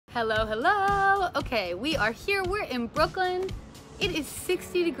Hello, hello. Okay, we are here. We're in Brooklyn. It is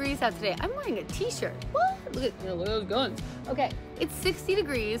 60 degrees out today. I'm wearing a t-shirt. What? Look at those guns. Okay, it's 60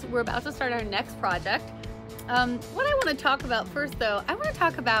 degrees. We're about to start our next project. What I want to talk about first, though, I want to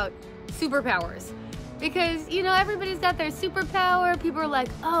talk about superpowers. Because, you know, everybody's got their superpower. People are like,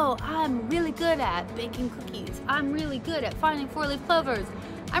 oh, I'm really good at baking cookies. I'm really good at finding four-leaf clovers.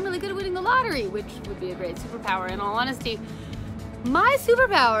 I'm really good at winning the lottery, which would be a great superpower in all honesty. My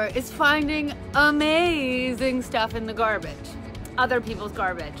superpower is finding amazing stuff in the garbage, other people's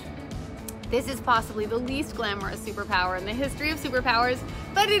garbage. This is possibly the least glamorous superpower in the history of superpowers,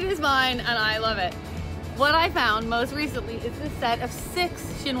 but it is mine and I love it. What I found most recently is this set of 6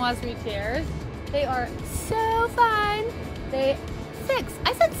 chinoiserie chairs. They are so fun. I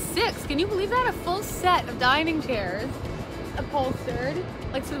said 6, can you believe that? A full set of dining chairs, upholstered,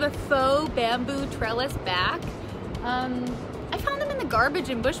 like sort of a faux bamboo trellis back. I found them in the garbage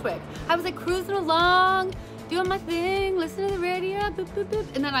in Bushwick. I was like cruising along, doing my thing, listening to the radio, boop, boop, boop.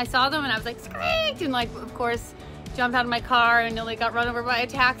 And then I saw them and I was like, screech! And like, of course, jumped out of my car and nearly got run over by a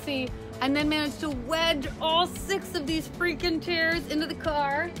taxi. And then managed to wedge all 6 of these freaking chairs into the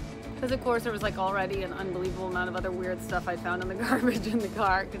car. Because of course there was like already an unbelievable amount of other weird stuff I found in the garbage in the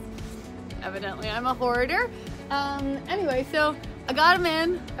car. Because evidently I'm a hoarder. Anyway, so I got them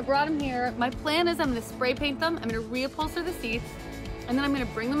in, I brought them here. My plan is I'm gonna spray paint them, I'm gonna reupholster the seats, and then I'm gonna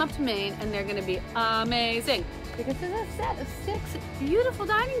bring them up to Maine and they're gonna be amazing. Because there's a set of 6 beautiful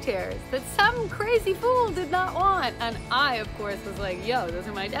dining chairs that some crazy fool did not want. And I, of course, was like, yo, those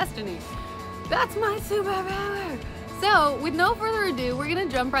are my destiny. That's my superpower. So with no further ado, we're gonna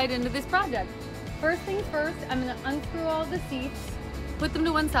jump right into this project. First things first, I'm gonna unscrew all the seats, put them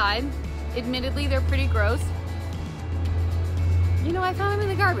to one side. Admittedly, they're pretty gross. You know, I found them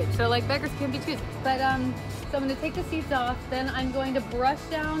in the garbage, so like beggars can't be choosers. But so I'm gonna take the seats off, then I'm going to brush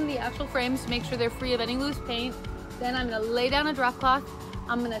down the actual frames to make sure they're free of any loose paint. Then I'm gonna lay down a drop cloth.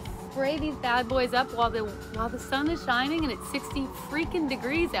 I'm gonna spray these bad boys up while the sun is shining and it's 60 freaking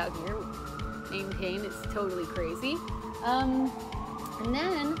degrees out here. Maintain, it's totally crazy. And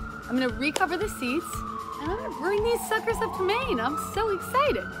then I'm gonna recover the seats and I'm gonna bring these suckers up to Maine. I'm so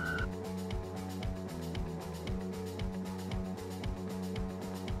excited.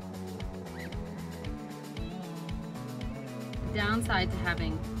 Downside to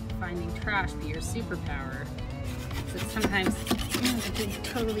finding trash be your superpower. So sometimes you do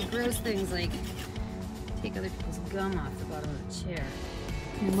totally gross things like take other people's gum off the bottom of the chair.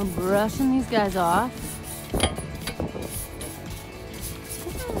 And we're brushing these guys off. It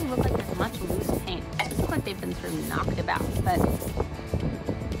doesn't really look like there's much loose paint. It just looks like they've been sort of knocked about, but.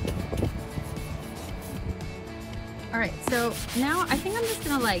 All right, so now I think I'm just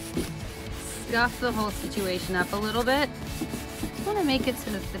gonna like scuff the whole situation up a little bit. I want to make it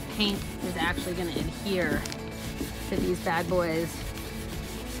so that the paint is actually going to adhere to these bad boys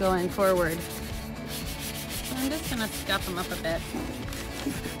going forward. So I'm just going to scuff them up a bit.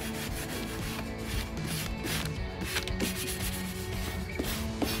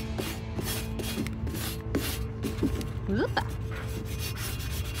 Whoop.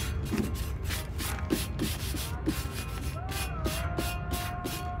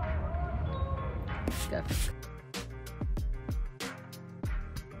 Scuff.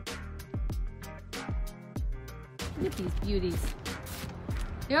 Look at these beauties.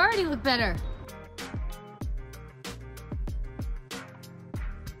 They already look better.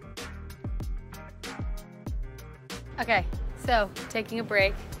 Okay, so taking a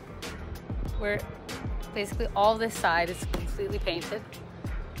break. We're basically all this side is completely painted.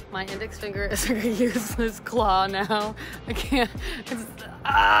 My index finger is a useless claw now. I can't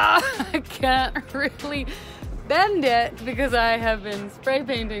really bend it because I have been spray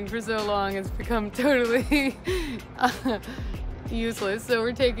painting for so long. It's become totally useless. So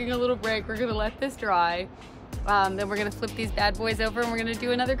we're taking a little break. We're gonna let this dry. Then we're gonna flip these bad boys over and we're gonna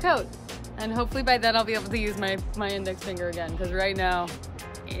do another coat. And hopefully by then I'll be able to use my index finger again, because right now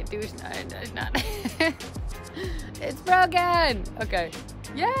it does not. It's broken. Okay,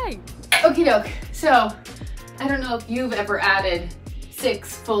 yay. Okie doke. So I don't know if you've ever added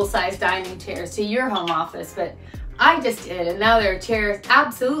 6 full-size dining chairs to your home office, but I just did, and now there are chairs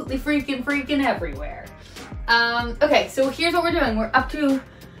absolutely freaking everywhere. Okay, so here's what we're doing. We're up to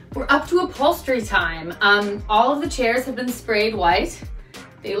upholstery time. All of the chairs have been sprayed white.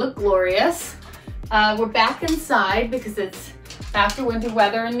 They look glorious. We're back inside because it's after winter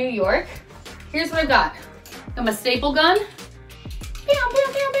weather in New York. Here's what I've got. I'm a staple gun. Pew, pew,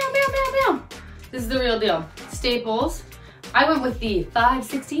 pew, pew, pew, pew, pew. This is the real deal. Staples. I went with the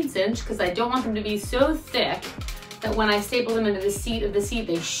 5/16 inch because I don't want them to be so thick that when I staple them into the seat of the seat,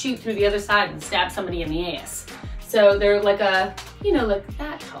 they shoot through the other side and stab somebody in the ass. So they're like a, you know, like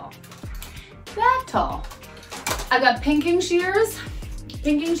that tall. That tall. I got pinking shears.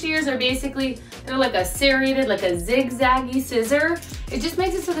 Pinking shears are basically, they're like a serrated, like a zigzaggy scissor. It just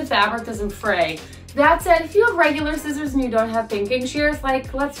makes it so the fabric doesn't fray. That said, if you have regular scissors and you don't have pinking shears,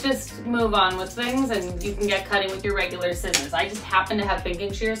 like, let's just move on with things and you can get cutting with your regular scissors. I just happen to have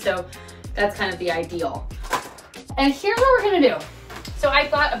pinking shears, so that's kind of the ideal. And here's what we're gonna do. So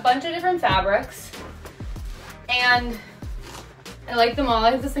I've got a bunch of different fabrics and I like them all.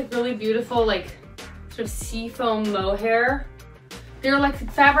 I have this like really beautiful, like sort of seafoam mohair. They're like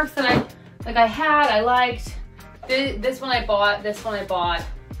fabrics that I liked. This one I bought, this one I bought.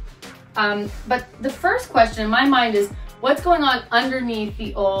 But the first question in my mind is, what's going on underneath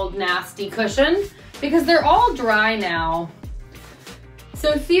the old nasty cushion? Because they're all dry now.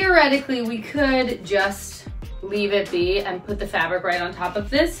 So theoretically, we could just leave it be and put the fabric right on top of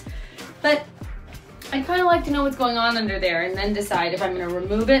this. But I kind of like to know what's going on under there and then decide if I'm gonna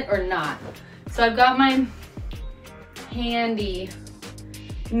remove it or not. So I've got my handy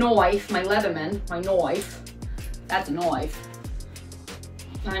knife, my Leatherman, my knife. That's a knife.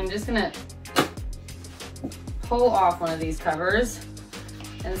 I'm just gonna pull off one of these covers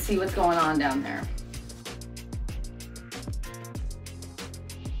and see what's going on down there.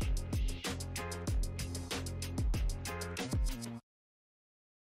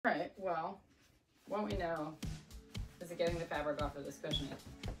 All right, well, what we know is that getting the fabric off of this cushion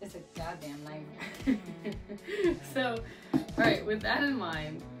is a goddamn nightmare. So, all right, with that in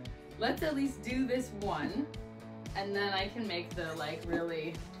mind, let's at least do this one. And then I can make the like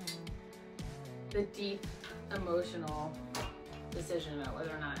really, the deep emotional decision about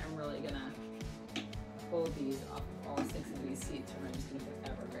whether or not I'm really gonna pull these off of all 6 of these seats, or I'm just gonna put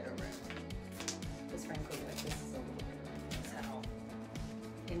fabric right over it. Because frankly, like this is a little bit of how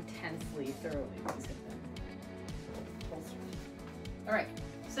intensely, thoroughly these have been upholstered. All right,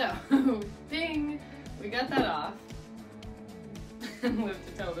 so ding, we got that off.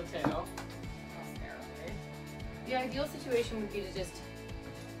 Lift to toe to tail. The ideal situation would be to just,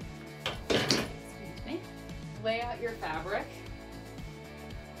 excuse me, lay out your fabric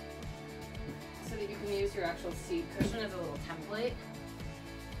so that you can use your actual seat cushion as a little template.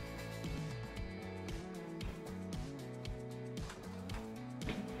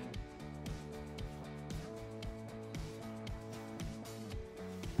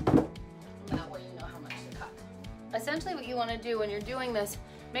 That way you know how much to cut. Essentially what you want to do when you're doing this,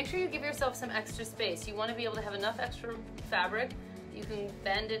 make sure you give yourself some extra space. You want to be able to have enough extra fabric you can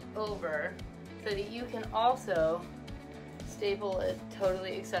bend it over so that you can also staple a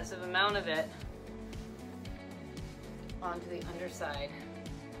totally excessive amount of it onto the underside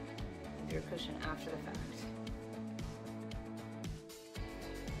of your cushion after the fact.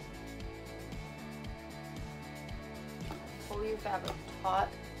 Pull your fabric taut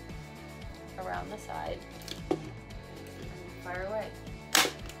around the side and fire away.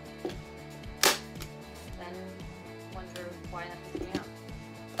 Then wonder why nothing's coming out.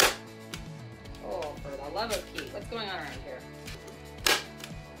 Oh, for the love of Pete, what's going on around here?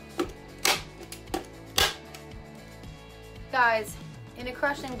 Guys, in a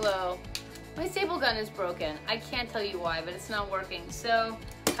crushing blow, my staple gun is broken. I can't tell you why, but it's not working. So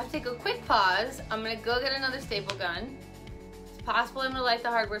I have to take a quick pause. I'm gonna go get another staple gun. It's possible I'm gonna light the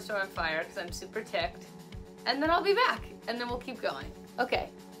hardware store on fire because I'm super ticked. And then I'll be back, and then we'll keep going. Okay,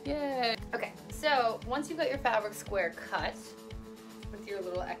 yay. Okay, so once you've got your fabric square cut with your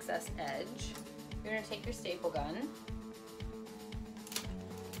little excess edge, you're gonna take your staple gun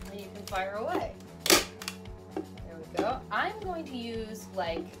and you can fire away. There we go. I'm going to use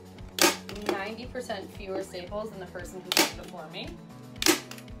like 90% fewer staples than the person who did it before me.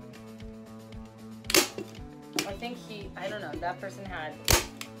 I think I don't know, that person had,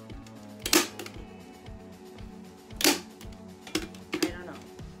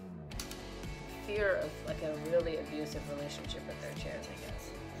 fear of like a really abusive relationship with their chairs, I guess.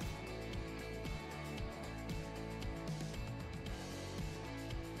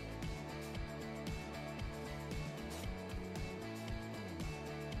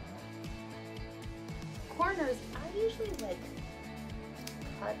 Corners, I usually like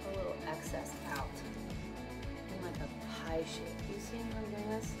cut a little excess out in like a pie shape. You see how I'm doing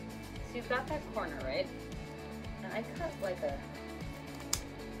this? So you've got that corner, right? And I cut like a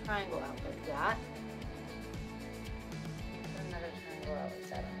triangle out like that. Another triangle out like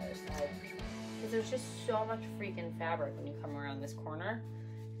that on the other side. Because there's just so much freaking fabric when you come around this corner,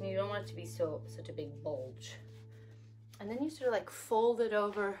 and you don't want it to be such a big bulge. And then you sort of like fold it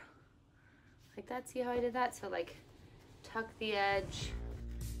over like that. See how I did that? So like tuck the edge,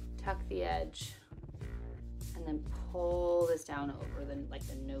 and then pull this down over like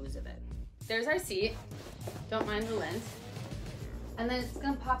the nose of it. There's our seat. Don't mind the lint. And then it's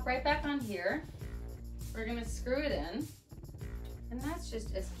gonna pop right back on here. We're gonna screw it in. And that's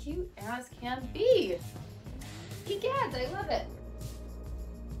just as cute as can be. Egads, I love it.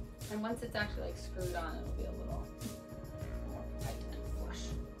 And once it's actually like screwed on, it'll be a little more tight and flush.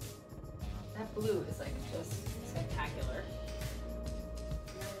 That blue is like just spectacular.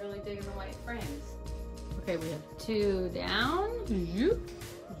 I'm really digging the white frames. Okay, we have 2 down. Zoop,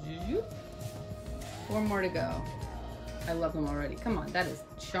 zoop. 4 more to go. I love them already. Come on, that is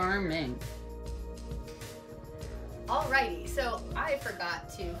charming. Alrighty, so I forgot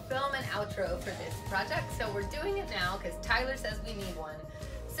to film an outro for this project, so we're doing it now because Tyler says we need one.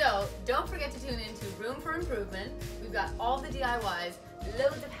 So don't forget to tune into Room for Improvement. We've got all the DIYs,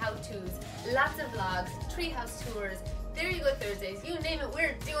 loads of how-tos, lots of vlogs, treehouse tours. There you go Thursdays, you name it,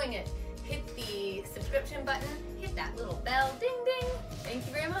 we're doing it. Hit the subscription button, hit that little bell, ding ding. Thank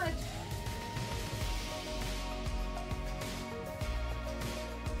you very much.